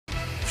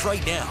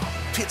Right now,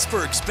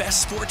 Pittsburgh's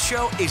best sports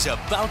show is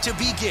about to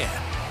begin.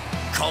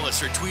 Call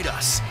us or tweet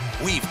us.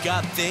 We've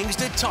got things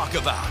to talk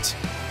about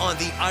on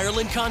the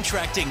Ireland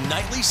Contracting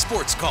Nightly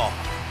Sports Call.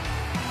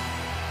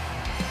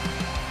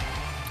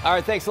 All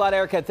right, thanks a lot,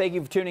 Erica. Thank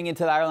you for tuning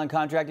into the Ireland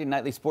Contracting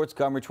Nightly Sports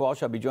Call. I'm Rich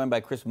Walsh. I'll be joined by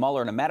Chris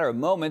Mueller in a matter of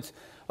moments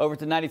over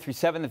to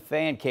 93.7 The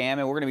Fan Cam,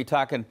 and we're going to be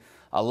talking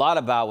a lot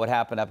about what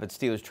happened up at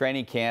Steelers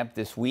training camp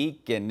this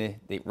week, and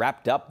they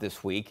wrapped up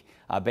this week,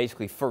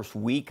 basically first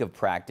week of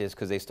practice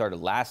because they started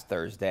last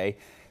Thursday.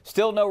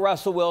 Still no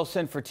Russell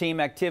Wilson for team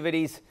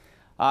activities.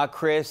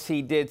 Chris,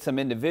 he did some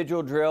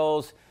individual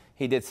drills.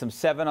 He did some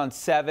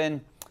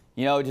 7-on-7.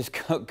 You know, it just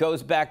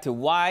goes back to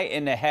why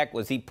in the heck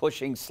was he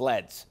pushing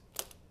sleds?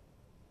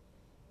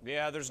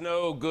 Yeah, there's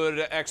no good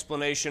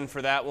explanation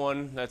for that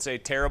one. That's a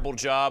terrible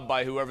job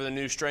by whoever the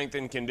new strength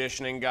and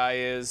conditioning guy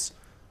is.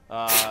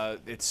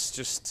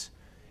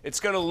 It's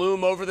going to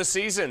loom over the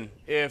season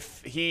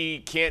if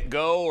he can't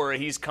go or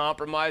he's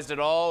compromised at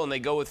all and they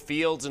go with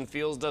Fields and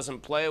Fields doesn't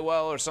play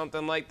well or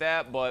something like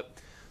that. But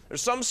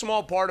there's some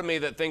small part of me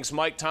that thinks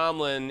Mike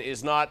Tomlin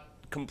is not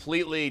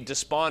completely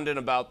despondent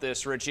about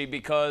this, Richie,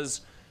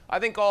 because I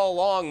think all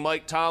along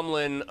Mike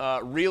Tomlin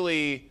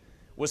really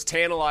was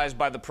tantalized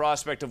by the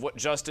prospect of what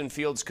Justin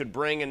Fields could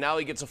bring, and now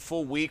he gets a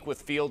full week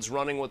with Fields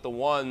running with the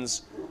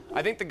ones.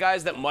 I think the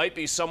guys that might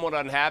be somewhat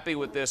unhappy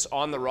with this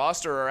on the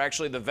roster are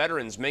actually the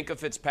veterans, Minkah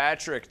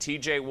Fitzpatrick,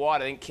 T.J.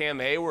 Watt, I think Cam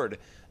Hayward.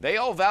 They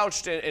all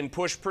vouched and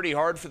pushed pretty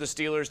hard for the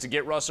Steelers to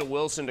get Russell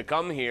Wilson to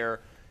come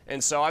here,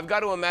 and so I've got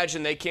to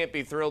imagine they can't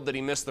be thrilled that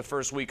he missed the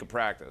first week of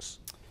practice.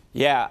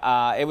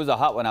 Yeah, it was a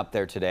hot one up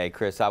there today,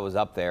 Chris. I was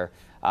up there.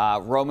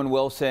 Roman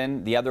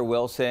Wilson, the other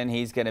Wilson,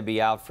 he's going to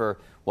be out for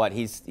what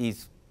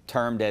he's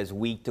termed as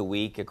week to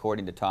week,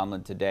 according to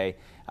Tomlin today.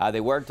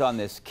 They worked on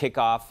this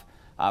kickoff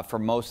for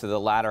most of the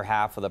latter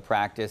half of the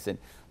practice. And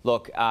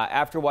look,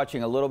 after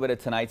watching a little bit of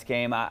tonight's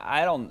game,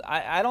 I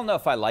don't know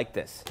if I like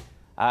this.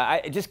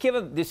 Just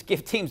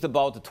give teams the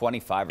ball to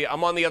 25. Yeah,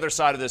 I'm on the other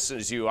side of this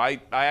as you. I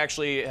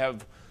actually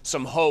have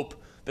some hope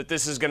that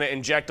this is going to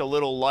inject a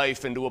little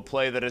life into a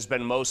play that has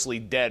been mostly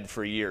dead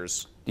for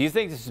years. Do you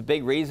think this is a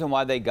big reason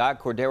why they got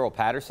Cordero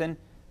Patterson,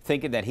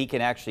 thinking that he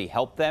can actually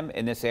help them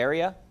in this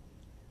area?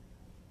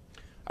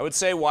 I would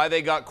say why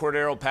they got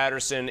Cordero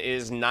Patterson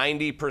is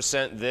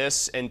 90%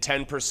 this and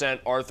 10%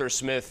 Arthur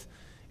Smith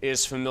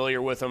is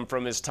familiar with him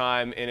from his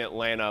time in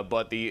Atlanta.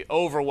 But the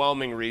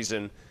overwhelming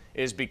reason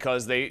is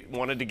because they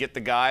wanted to get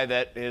the guy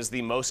that is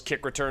the most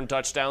kick return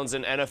touchdowns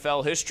in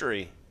NFL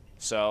history.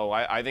 So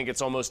I think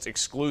it's almost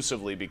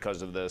exclusively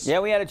because of this. Yeah,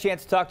 we had a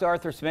chance to talk to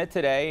Arthur Smith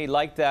today. He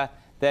liked that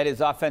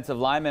his offensive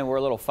linemen were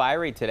a little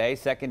fiery today.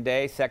 Second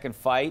day, second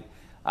fight.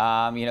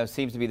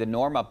 Seems to be the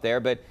norm up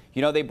there. But,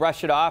 they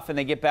brush it off and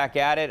they get back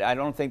at it. I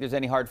don't think there's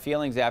any hard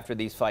feelings after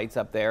these fights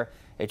up there.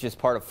 It's just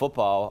part of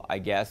football, I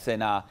guess.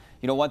 And,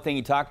 one thing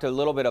he talked a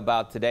little bit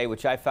about today,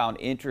 which I found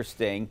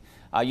interesting,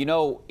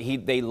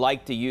 they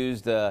like to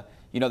use the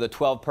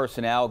 12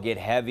 personnel, get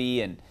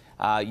heavy and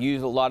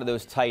use a lot of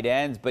those tight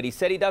ends. But he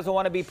said he doesn't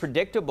want to be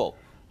predictable.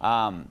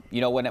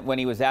 When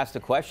he was asked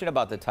a question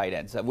about the tight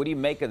ends. What do you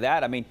make of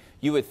that? I mean,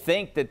 you would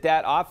think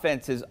that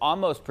offense is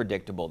almost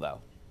predictable, though.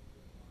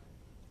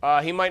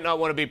 He might not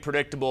want to be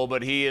predictable,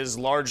 but he is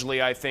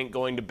largely, I think,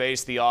 going to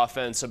base the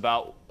offense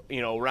about,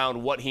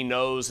 around what he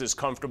knows, is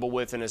comfortable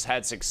with, and has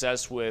had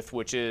success with,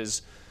 which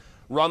is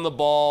run the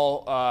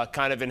ball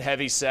kind of in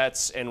heavy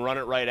sets and run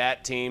it right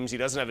at teams. He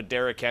doesn't have a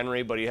Derrick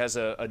Henry, but he has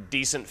a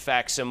decent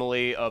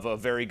facsimile of a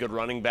very good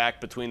running back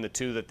between the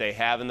two that they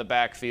have in the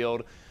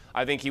backfield.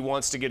 I think he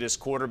wants to get his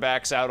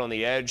quarterbacks out on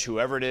the edge,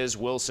 whoever it is,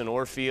 Wilson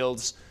or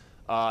Fields.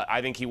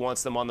 I think he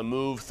wants them on the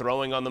move,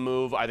 throwing on the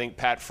move. I think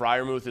Pat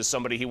Freiermuth is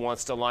somebody he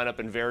wants to line up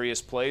in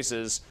various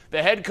places.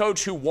 The head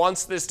coach who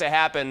wants this to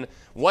happen,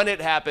 when it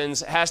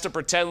happens, has to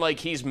pretend like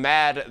he's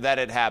mad that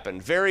it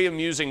happened. Very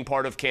amusing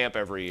part of camp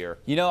every year.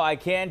 I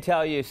can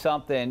tell you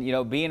something,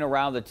 being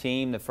around the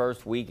team the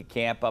first week of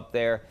camp up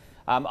there,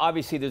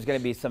 obviously there's going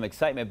to be some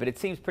excitement, but it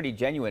seems pretty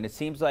genuine. It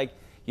seems like,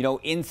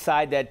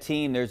 inside that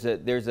team there's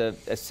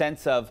a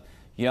sense of,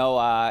 the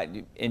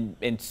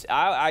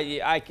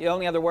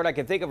only other word I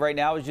can think of right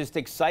now is just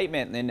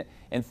excitement and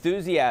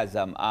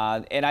enthusiasm.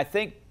 And I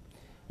think,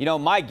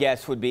 my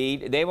guess would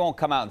be they won't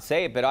come out and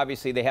say it, but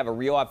obviously they have a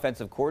real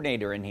offensive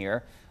coordinator in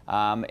here,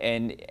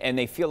 and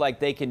they feel like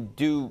they can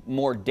do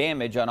more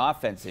damage on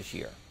offense this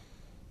year.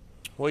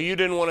 Well, you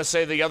didn't want to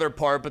say the other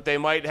part, but they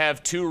might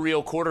have two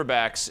real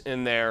quarterbacks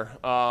in there.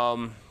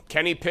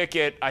 Kenny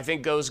Pickett, I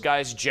think those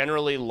guys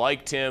generally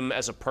liked him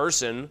as a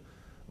person.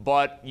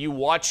 But you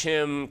watch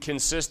him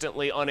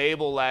consistently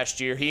unable last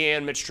year, he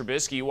and Mitch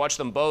Trubisky, you watch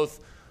them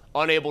both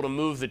unable to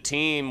move the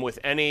team with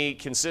any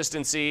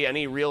consistency,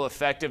 any real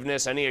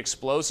effectiveness, any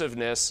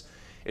explosiveness.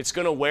 It's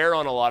going to wear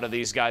on a lot of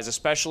these guys,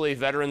 especially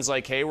veterans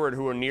like Hayward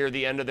who are near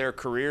the end of their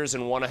careers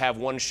and want to have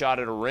one shot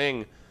at a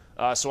ring.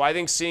 So I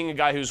think seeing a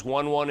guy who's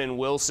won one in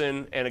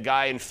Wilson and a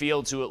guy in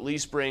Fields who at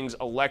least brings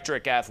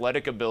electric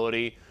athletic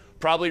ability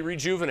probably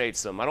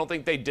rejuvenates them. I don't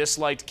think they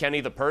disliked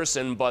Kenny the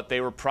person, but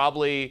they were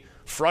probably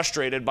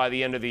frustrated by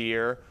the end of the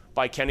year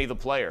by Kenny the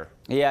player.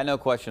 Yeah, no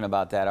question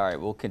about that. All right,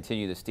 we'll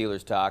continue the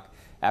Steelers talk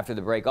after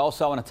the break.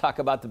 Also, I want to talk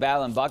about the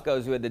Battling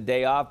Buccos, who had the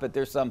day off, but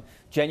there's some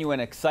genuine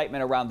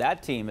excitement around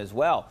that team as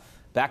well.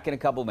 Back in a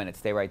couple minutes.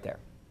 Stay right there.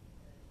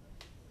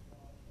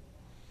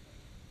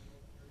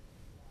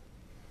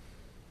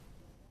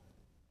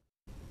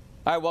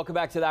 All right, welcome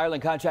back to the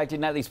Ireland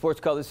Contracting Nightly Sports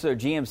Call. This is our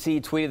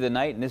GMC Tweet of the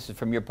Night, and this is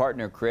from your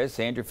partner, Chris,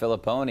 Andrew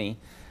Filipponi.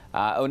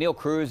 O'Neal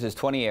Cruz has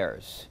 20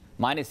 errors,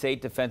 -8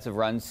 defensive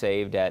runs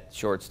saved at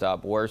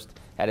shortstop, worst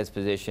at his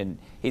position.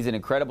 He's an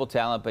incredible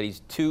talent, but he's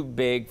too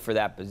big for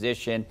that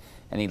position,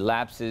 and he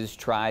lapses,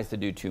 tries to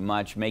do too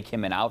much. Make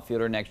him an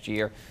outfielder next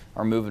year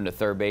or move him to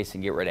third base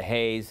and get rid of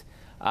Hayes.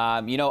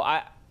 You know,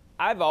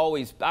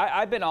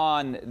 I've been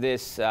on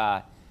this,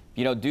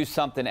 you know, do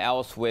something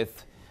else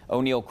with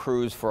O'Neal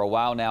Cruz for a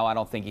while now. I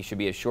don't think he should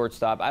be a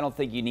shortstop. I don't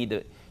think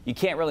you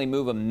can't really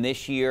move him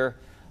this year.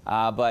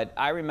 But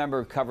I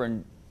remember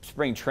covering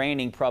spring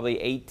training,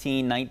 probably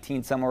 18,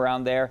 19, somewhere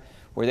around there,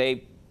 where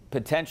they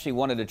potentially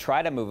wanted to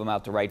try to move him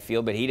out to right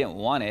field, but he didn't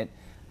want it.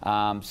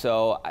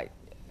 So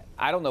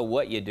I don't know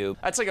what you do.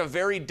 That's like a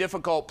very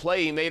difficult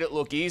play. He made it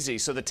look easy.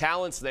 So the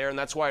talent's there, and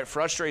that's why it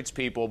frustrates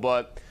people.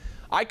 But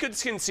I could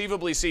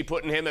conceivably see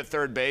putting him at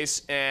third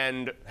base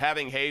and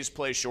having Hayes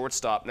play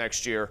shortstop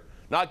next year.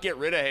 Not get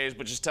rid of Hayes,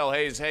 but just tell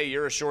Hayes, hey,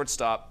 you're a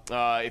shortstop.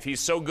 If he's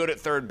so good at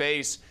third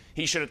base,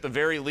 he should at the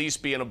very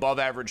least be an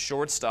above-average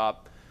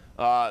shortstop.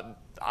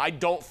 I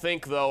don't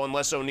think, though,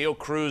 unless O'Neal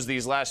Cruz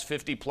these last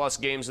 50-plus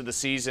games of the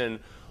season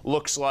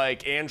looks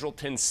like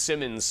Andrelton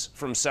Simmons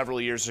from several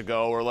years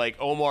ago or like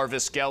Omar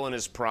Vizquel in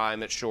his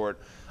prime at short,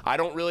 I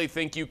don't really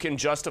think you can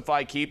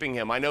justify keeping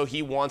him. I know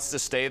he wants to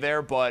stay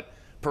there, but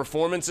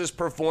performance is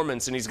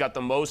performance, and he's got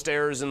the most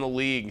errors in the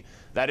league.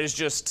 That is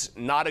just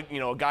not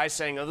a guy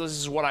saying, oh, this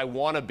is what I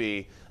want to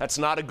be. That's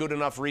not a good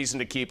enough reason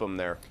to keep him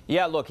there.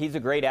 Yeah, look, he's a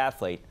great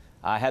athlete,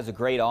 has a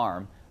great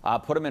arm.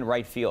 Put him in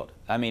right field.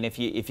 I mean, if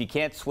you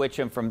can't switch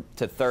him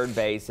to third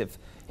base,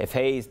 if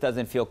Hayes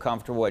doesn't feel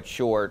comfortable at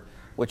short,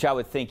 which I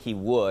would think he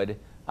would,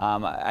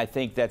 I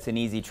think that's an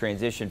easy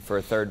transition for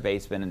a third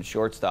baseman and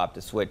shortstop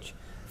to switch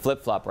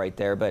flip-flop right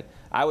there. But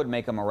I would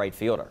make him a right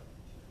fielder.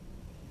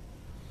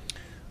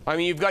 I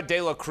mean, you've got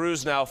De La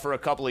Cruz now for a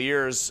couple of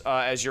years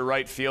as your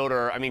right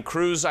fielder. I mean,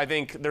 Cruz, I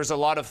think there's a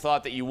lot of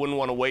thought that you wouldn't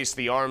want to waste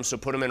the arm, so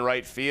put him in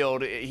right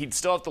field. He'd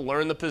still have to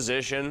learn the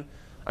position.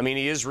 I mean,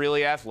 he is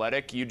really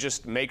athletic. You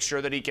just make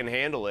sure that he can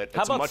handle it.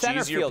 How it's a about much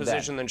center easier field,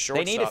 position then? than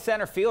shortstop. They need a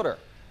center fielder.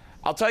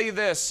 I'll tell you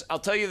this.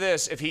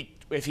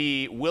 If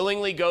he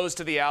willingly goes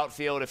to the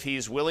outfield, if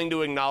he's willing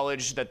to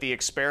acknowledge that the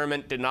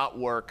experiment did not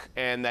work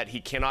and that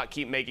he cannot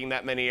keep making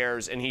that many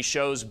errors, and he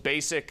shows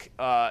basic,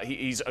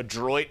 he's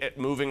adroit at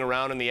moving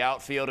around in the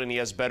outfield and he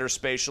has better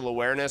spatial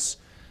awareness,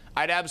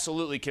 I'd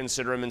absolutely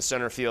consider him in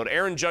center field.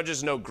 Aaron Judge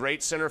is no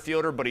great center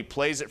fielder, but he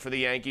plays it for the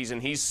Yankees,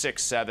 and he's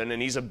 6'7",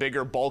 and he's a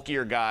bigger,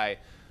 bulkier guy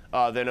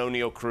than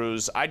O'Neal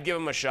Cruz. I'd give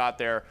him a shot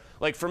there.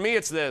 Like, for me,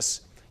 it's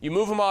this. You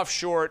move him off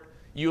short,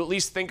 you at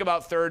least think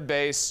about third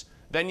base,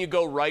 then you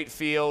go right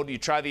field, you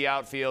try the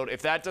outfield.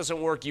 If that doesn't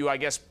work, you, I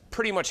guess,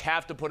 pretty much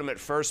have to put him at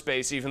first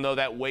base, even though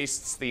that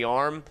wastes the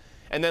arm.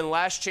 And then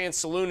last chance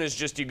saloon is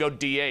just you go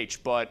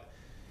DH, but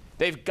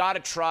they've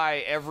got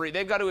to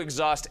they've got to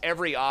exhaust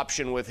every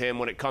option with him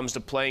when it comes to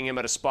playing him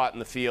at a spot in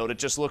the field. It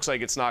just looks like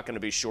it's not going to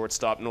be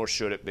shortstop, nor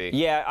should it be.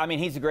 Yeah, I mean,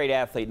 he's a great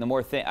athlete. And the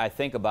more I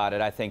think about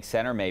it, I think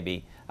center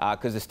maybe.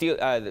 Because the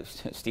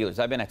Steelers,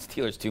 I've been at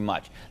Steelers too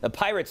much. The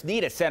Pirates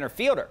need a center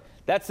fielder.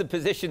 That's the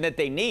position that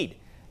they need.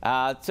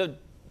 So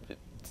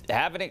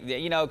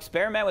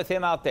experiment with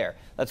him out there.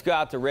 Let's go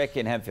out to Rick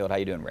in Hempfield. How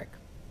you doing, Rick?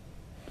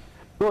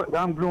 Good.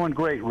 I'm doing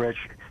great, Rich.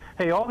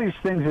 Hey, all these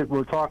things that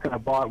we're talking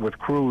about with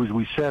Cruz,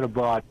 we said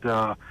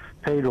about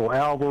Pedro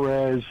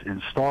Alvarez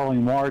and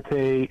Starling Marte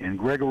and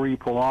Gregory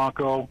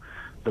Polanco.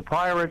 The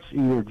Pirates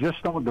either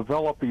just don't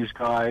develop these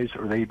guys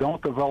or they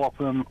don't develop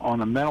them on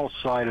the mental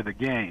side of the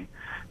game.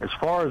 As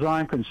far as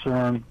I'm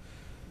concerned,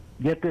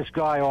 get this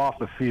guy off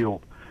the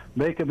field.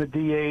 Make him a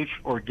DH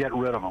or get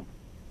rid of him.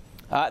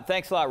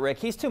 Thanks a lot, Rick.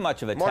 He's too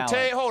much of a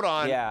talent. Hold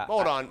on. Yeah.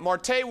 Hold on.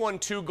 Marte won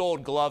 2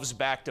 Gold Gloves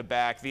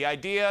back-to-back. The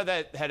idea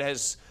that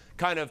has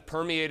kind of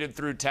permeated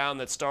through town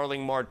that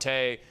Starling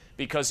Marte,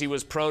 because he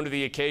was prone to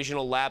the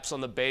occasional lapse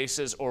on the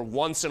bases or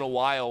once in a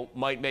while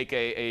might make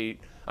an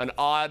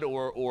odd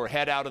or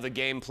head out of the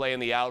game play in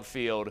the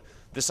outfield,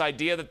 this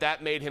idea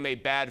that made him a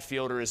bad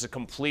fielder is a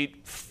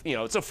complete,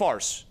 it's a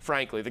farce,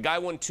 frankly. The guy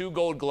won 2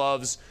 Gold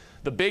Gloves.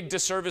 The big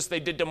disservice they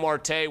did to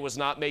Marte was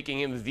not making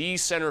him the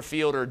center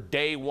fielder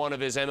day one of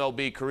his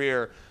MLB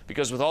career,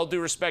 because with all due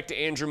respect to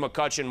Andrew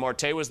McCutchen,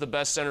 Marte was the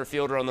best center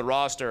fielder on the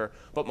roster,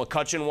 but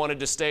McCutchen wanted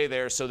to stay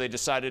there, so they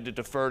decided to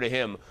defer to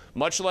him.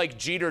 Much like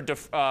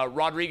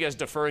Rodriguez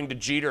deferring to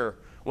Jeter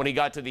when he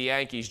got to the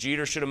Yankees.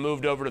 Jeter should have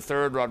moved over to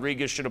third.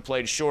 Rodriguez should have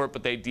played short,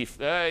 but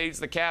he's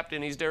the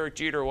captain. He's Derek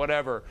Jeter,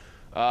 whatever.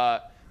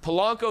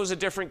 Polanco's a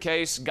different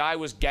case. Guy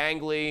was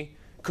gangly,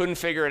 couldn't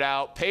figure it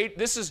out.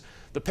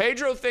 The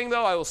Pedro thing,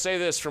 though, I will say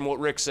this from what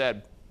Rick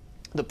said.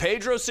 The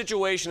Pedro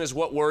situation is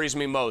what worries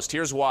me most.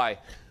 Here's why.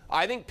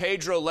 I think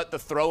Pedro let the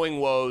throwing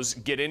woes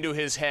get into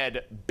his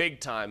head big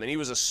time, and he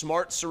was a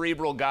smart,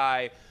 cerebral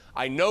guy.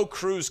 I know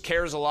Cruz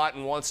cares a lot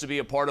and wants to be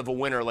a part of a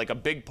winner, like a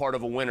big part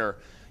of a winner.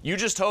 You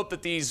just hope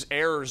that these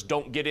errors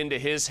don't get into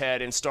his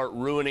head and start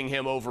ruining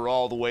him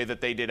overall the way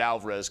that they did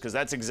Alvarez, because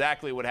that's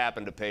exactly what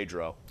happened to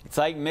Pedro. It's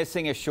like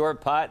missing a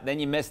short putt, then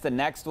you miss the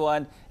next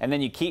one, and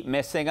then you keep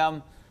missing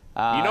them.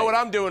 You know what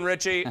I'm doing,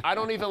 Richie? I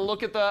don't even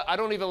look at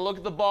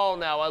the ball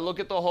now. I look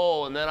at the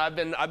hole, and then I've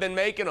been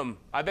making them.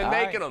 I've been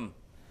making them.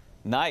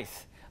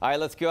 Nice. All right,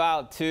 let's go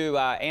out to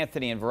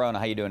Anthony in Verona.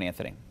 How you doing,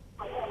 Anthony?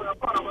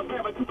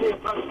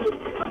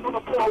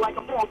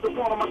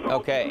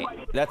 Okay,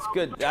 that's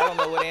good. I don't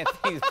know what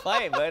Anthony's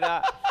playing,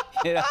 but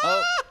you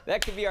know,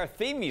 that could be our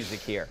theme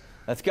music here.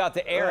 Let's go out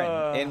to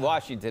Aaron in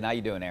Washington. How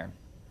you doing, Aaron?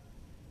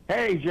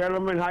 Hey,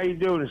 gentlemen. How you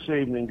doing this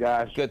evening,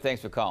 guys? Good.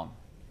 Thanks for calling.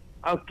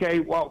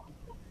 Okay. Well,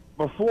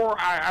 before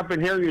I've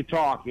been hearing you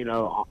talk, you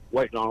know,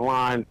 waiting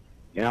online,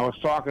 and I was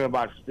talking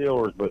about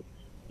Steelers, but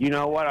you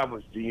know what?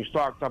 You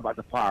start talking about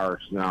the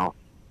Pirates now.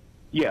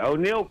 Yeah,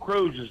 O'Neal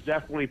Cruz is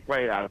definitely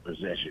played out of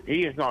position.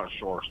 He is not a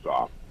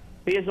shortstop.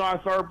 He is not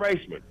a third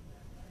baseman.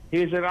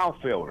 He is an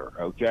outfielder,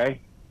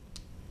 okay?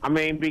 I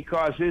mean,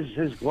 because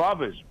his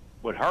glove is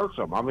what hurts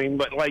him. I mean,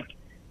 but like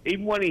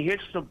even when he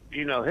hits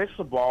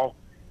the ball,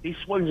 he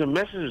swings and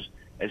misses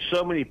at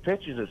so many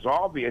pitches. It's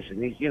obvious,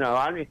 and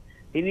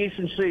he needs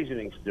some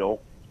seasoning still,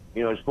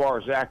 you know, as far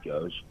as that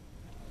goes.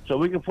 So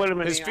we can put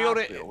him in the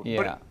outfield.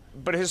 Yeah.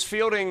 But his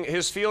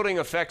fielding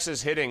affects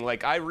his hitting.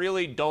 Like, I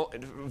really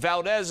don't.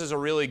 Valdez is a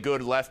really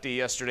good lefty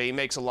yesterday. He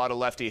makes a lot of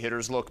lefty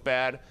hitters look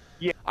bad.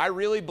 Yeah. I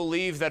really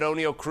believe that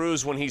O'Neal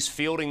Cruz, when he's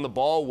fielding the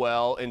ball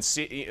well, and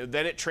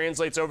then it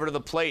translates over to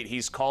the plate.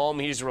 He's calm.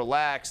 He's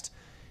relaxed.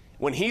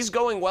 When he's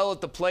going well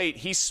at the plate,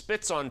 he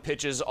spits on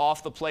pitches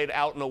off the plate,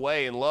 out and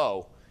away and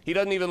low. He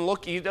doesn't even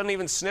look. He doesn't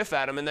even sniff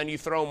at him, and then you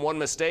throw him one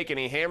mistake and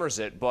he hammers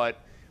it.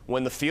 But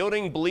when the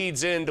fielding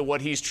bleeds into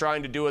what he's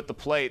trying to do at the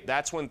plate,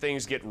 that's when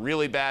things get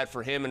really bad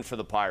for him and for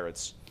the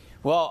Pirates.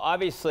 Well,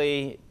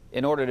 obviously,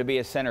 in order to be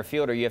a center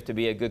fielder, you have to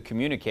be a good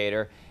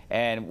communicator.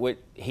 And what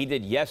he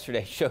did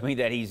yesterday showed me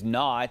that he's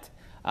not.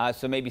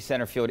 So maybe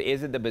center field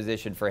isn't the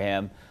position for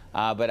him.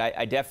 But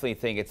I definitely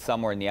think it's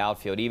somewhere in the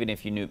outfield. Even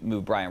if you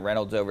move Brian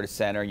Reynolds over to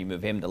center, you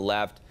move him to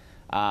left,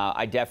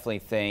 I definitely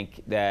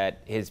think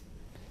that his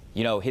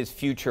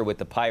future with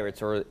the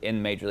Pirates or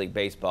in Major League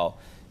Baseball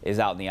is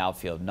out in the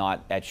outfield,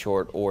 not at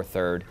short or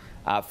third.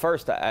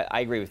 First, I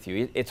agree with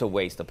you. It's a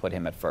waste to put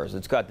him at first.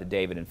 Let's go out to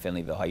David in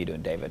Finleyville. How you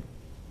doing, David?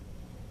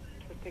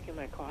 Thanks for taking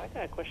my call. I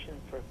got a question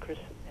for Chris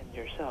and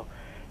yourself.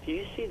 Do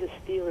you see the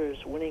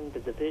Steelers winning the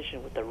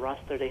division with the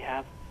roster they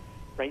have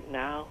right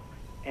now?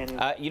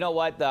 And you know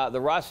what? The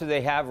roster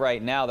they have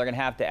right now, they're going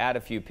to have to add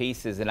a few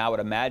pieces, and I would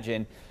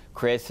imagine,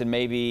 Chris, in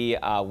maybe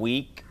a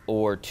week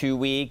or 2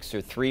 weeks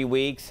or 3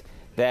 weeks,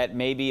 that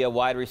maybe a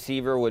wide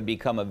receiver would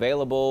become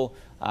available.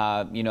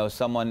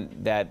 Someone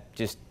that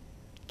just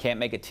can't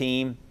make a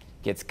team,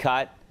 gets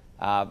cut,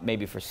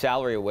 maybe for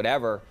salary or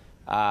whatever,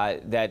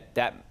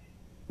 that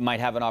might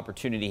have an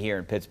opportunity here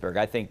in Pittsburgh.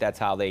 I think that's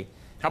how they.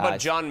 How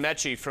about John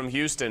Mechie from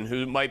Houston,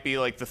 who might be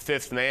like the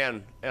fifth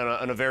man in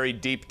a very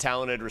deep,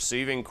 talented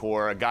receiving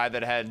core, a guy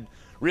that had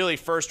really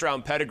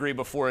first-round pedigree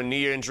before a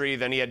knee injury,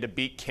 then he had to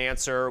beat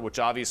cancer, which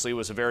obviously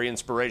was a very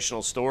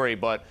inspirational story,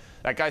 but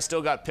that guy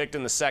still got picked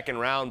in the second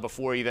round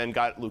before he then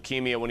got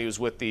leukemia when he was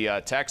with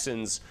the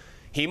Texans.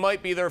 He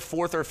might be their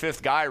fourth or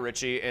fifth guy,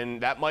 Richie,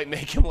 and that might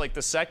make him like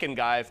the second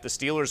guy if the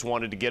Steelers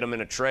wanted to get him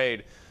in a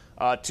trade.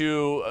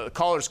 To a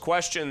caller's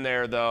question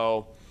there,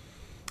 though,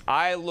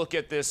 I look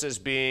at this as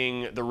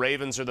being the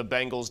Ravens or the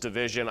Bengals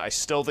division. I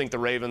still think the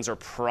Ravens are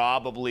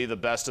probably the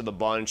best of the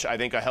bunch. I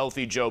think a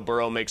healthy Joe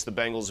Burrow makes the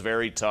Bengals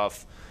very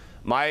tough.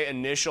 My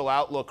initial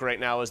outlook right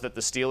now is that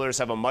the Steelers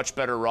have a much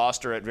better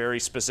roster at very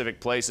specific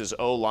places.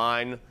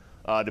 O-line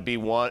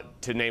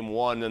to name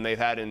one than they've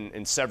had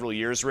in several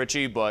years,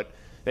 Richie, but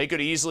they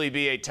could easily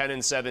be a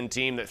 10-7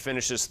 team that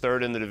finishes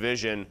third in the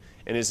division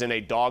and is in a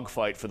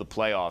dogfight for the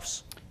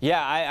playoffs.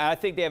 Yeah, I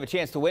think they have a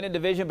chance to win a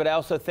division, but I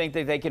also think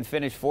that they can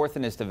finish fourth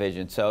in this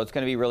division. So it's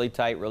going to be really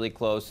tight, really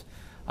close.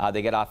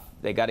 They got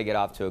to get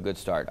off to a good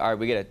start. All right,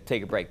 we got to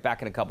take a break.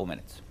 Back in a couple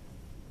minutes.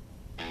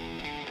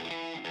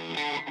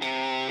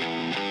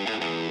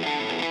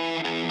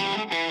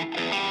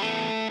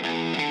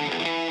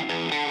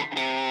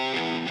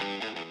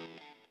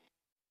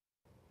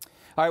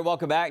 All right,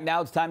 welcome back.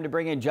 Now it's time to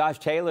bring in Josh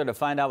Taylor to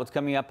find out what's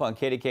coming up on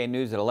KDKA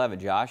News at 11.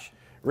 Josh.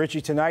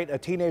 Richie, tonight, a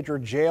teenager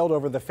jailed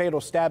over the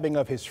fatal stabbing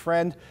of his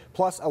friend,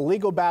 plus a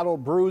legal battle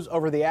brews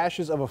over the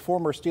ashes of a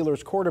former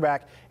Steelers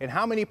quarterback, and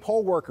how many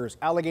poll workers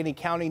Allegheny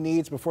County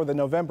needs before the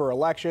November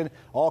election,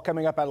 all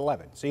coming up at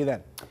 11. See you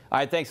then. All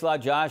right, thanks a lot,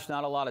 Josh.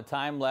 Not a lot of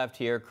time left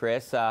here,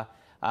 Chris.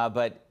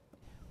 But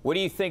what do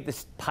you think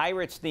the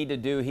Pirates need to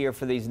do here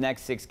for these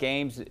next 6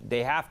 games?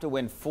 They have to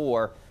win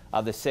 4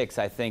 of the 6,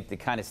 I think, to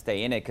kind of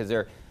stay in it, because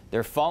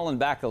they're falling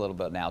back a little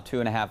bit now,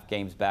 2.5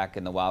 games back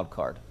in the wild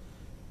card.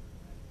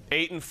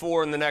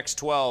 8-4 in the next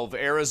 12.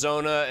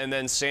 Arizona and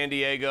then San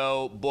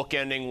Diego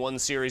bookending one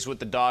series with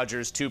the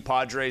Dodgers, 2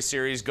 Padres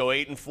series. Go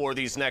 8-4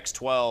 these next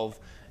 12,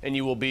 and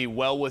you will be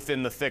well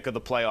within the thick of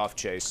the playoff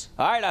chase.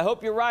 All right, I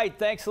hope you're right.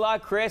 Thanks a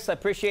lot, Chris. I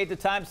appreciate the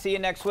time. See you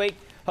next week.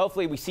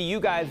 Hopefully we see you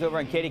guys over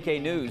on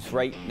KDK News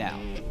right now.